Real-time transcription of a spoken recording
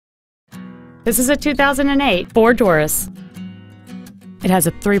This is a 2008 Ford Taurus. It has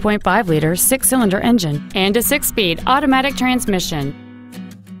a 3.5-liter six-cylinder engine and a six-speed automatic transmission.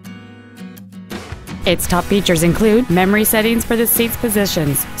 Its top features include memory settings for the seat's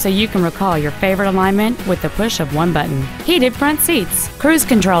positions, so you can recall your favorite alignment with the push of one button, heated front seats, cruise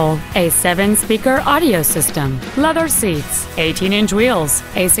control, a 7-speaker audio system, leather seats, 18-inch wheels,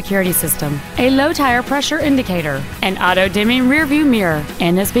 a security system, a low tire pressure indicator, an auto-dimming rearview mirror,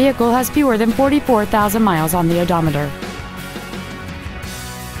 and this vehicle has fewer than 44,000 miles on the odometer.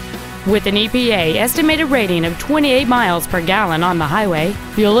 With an EPA estimated rating of 28 miles per gallon on the highway,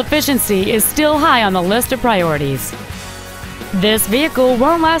 fuel efficiency is still high on the list of priorities. This vehicle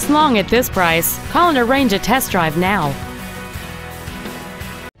won't last long at this price. Call and arrange a test drive now.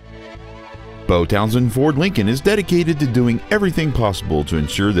 Beau Townsend Ford Lincoln is dedicated to doing everything possible to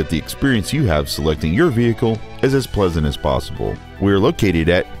ensure that the experience you have selecting your vehicle is as pleasant as possible. We are located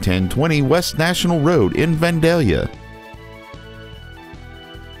at 1020 West National Road in Vandalia.